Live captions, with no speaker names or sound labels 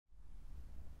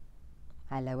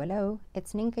Hello,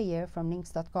 it's Nienke here from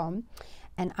Nienks.com,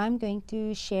 and I'm going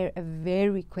to share a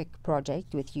very quick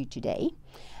project with you today.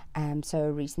 So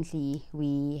recently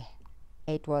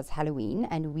it was Halloween,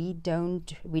 and we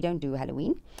don't do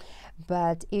Halloween,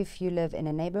 but if you live in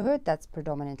a neighborhood that's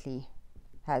predominantly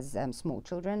has small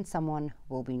children, someone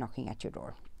will be knocking at your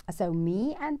door. So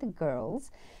me and the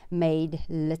girls made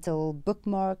little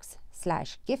bookmarks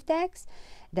 / gift tags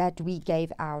that we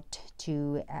gave out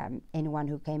to anyone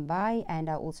who came by, and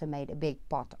I also made a big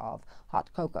pot of hot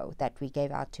cocoa that we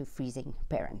gave out to freezing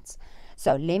parents.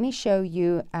 So let me show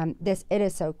you this. It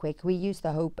is so quick. We use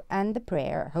the Hope and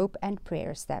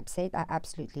Prayer stamp set. I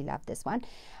absolutely love this one.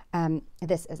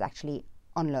 This is actually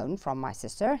on loan from my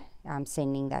sister. I'm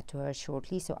sending that to her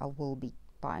shortly, so I will be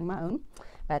buying my own,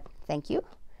 but thank you.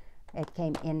 It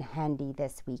came in handy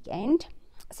this weekend.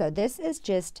 So this is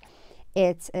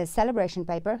it's a celebration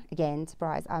paper. Again,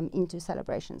 surprise, I'm into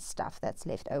celebration stuff that's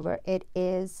left over. It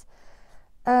is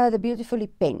the Beautifully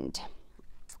Penned,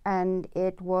 and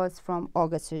it was from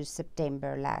August to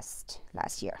September last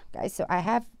year, guys. So I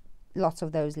have lots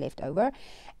of those left over,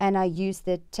 and I used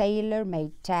the Tailor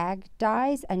made tag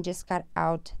dies and just cut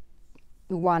out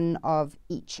one of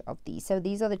each of these. So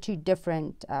these are the two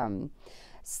different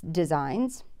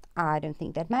designs. I don't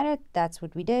think that mattered. That's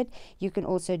what we did. You can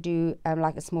also do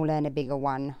like a smaller and a bigger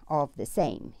one of the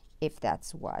same, if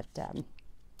that's what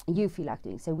you feel like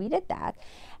doing. So we did that,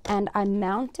 and I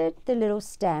mounted the little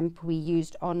stamp we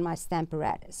used on my stamp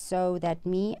apparatus so that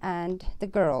me and the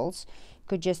girls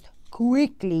could just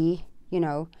quickly,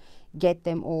 get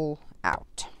them all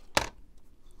out.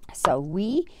 So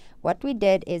what we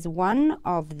did is one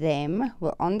of them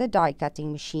were on the die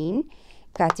cutting machine,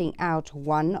 cutting out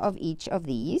one of each of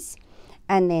these,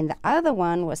 and then the other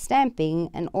one was stamping,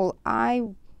 and all I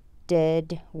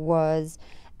did was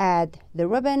add the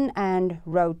ribbon and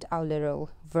wrote our little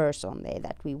verse on there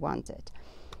that we wanted.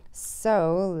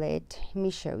 So let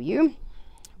me show you.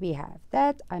 We have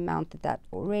that. I mounted that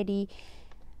already.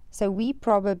 So we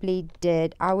probably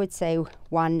did, I would say,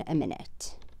 1 a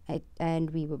minute, and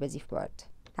we were busy for about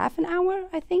half an hour,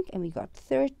 I think, and we got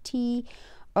 30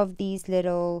 of these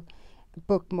little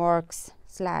bookmarks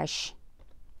 /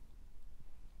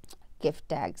 gift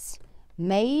tags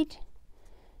made,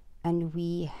 and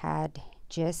we had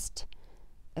just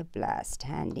a blast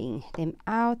handing them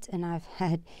out. And I've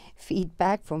had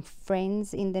feedback from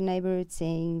friends in the neighborhood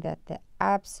saying that they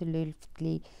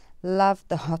absolutely loved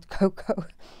the hot cocoa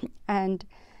and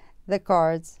the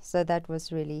cards. So that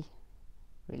was really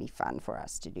fun for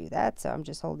us to do that. So I'm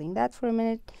just holding that for a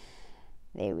minute.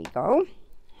 There we go.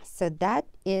 So that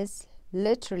is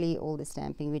literally all the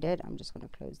stamping we did. I'm just going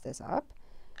to close this up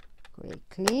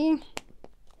quickly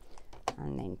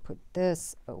and then put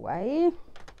this away,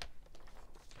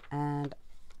 and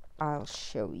I'll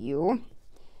show you.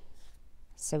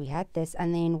 So we had this,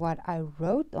 and then what I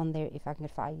wrote on there, if I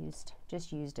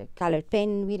just used a colored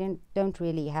pen. We don't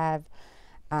really have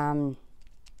Bible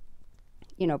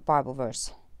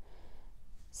verse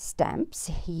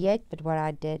stamps yet, but what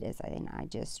I did is I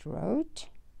just wrote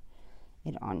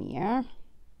it on here,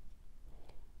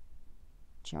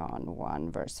 John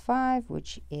 1 verse 5,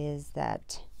 which is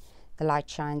that the light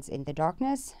shines in the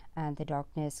darkness, and the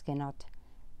darkness cannot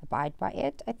abide by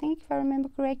it, I think, if I remember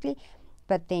correctly.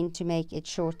 But then to make it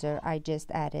shorter, I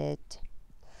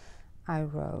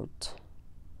wrote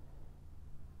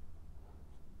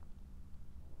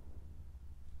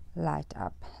light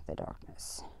up the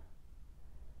darkness.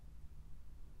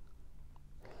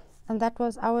 And that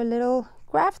was our little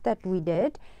craft that we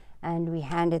did, and we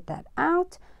handed that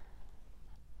out.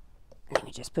 Let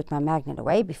me just put my magnet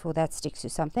away before that sticks to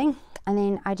something. And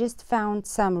then I just found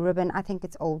some ribbon. I think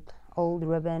it's old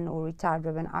ribbon or retired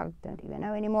ribbon. I don't even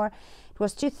know anymore. It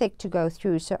was too thick to go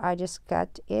through, so I just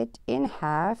cut it in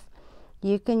half.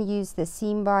 You can use the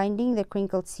seam binding, the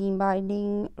crinkled seam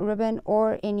binding ribbon,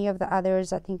 or any of the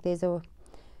others. I think there's a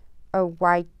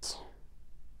white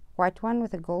one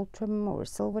with a gold trim or a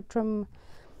silver trim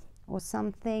or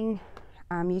something.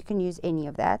 You can use any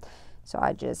of that. So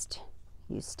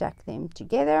you stack them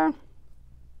together,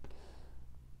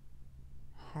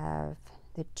 have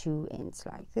the two ends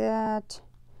like that,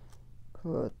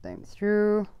 put them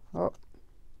through,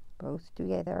 both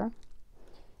together.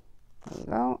 There you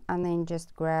go, and then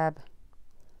just grab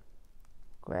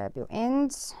your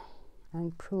ends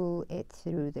and pull it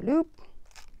through the loop,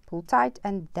 pull tight,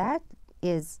 and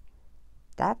that's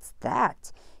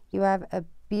that. You have a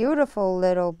beautiful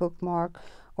little bookmark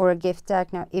or a gift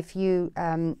tag. Now if you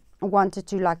wanted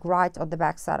to like write on the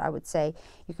back side, I would say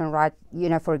you can write, you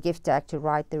know, for a gift tag, to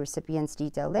write the recipient's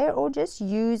detail there, or just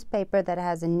use paper that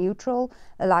has a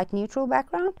light neutral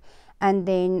background, and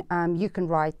then you can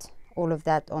write all of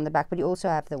that on the back, but you also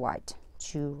have the white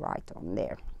to write on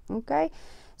there. Okay,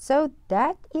 so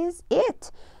that is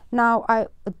it. Now, I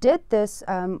did this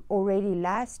already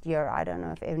last year. I don't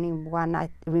know if anyone I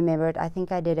remembered. I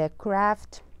think I did a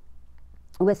craft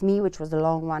with me, which was a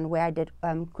long one, where I did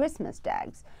Christmas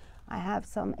tags. I have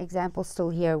some examples still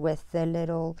here with the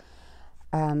little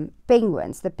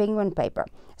penguins, the penguin paper.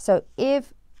 So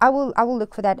if I will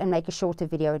look for that and make a shorter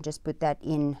video and just put that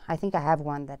in. I think I have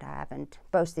one that I haven't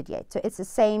posted yet. So it's the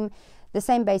same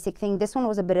basic thing. This one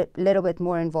was a little bit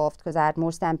more involved because I had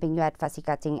more stamping, you had fussy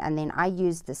cutting, and then I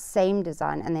used the same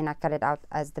design and then I cut it out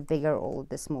as the bigger or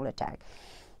the smaller tag.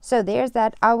 So there's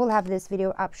that. I will have this video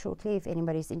up shortly if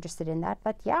anybody's interested in that.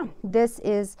 But yeah, this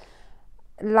is,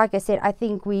 like I said, I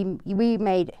think we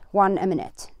made one a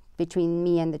minute between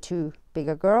me and the two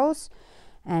bigger girls,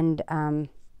 and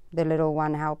the little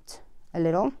one helped a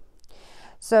little.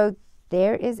 So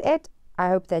there is it. I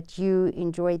hope that you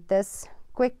enjoyed this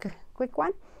quick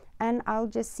one, and I'll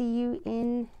just see you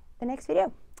in the next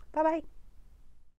video. Bye bye.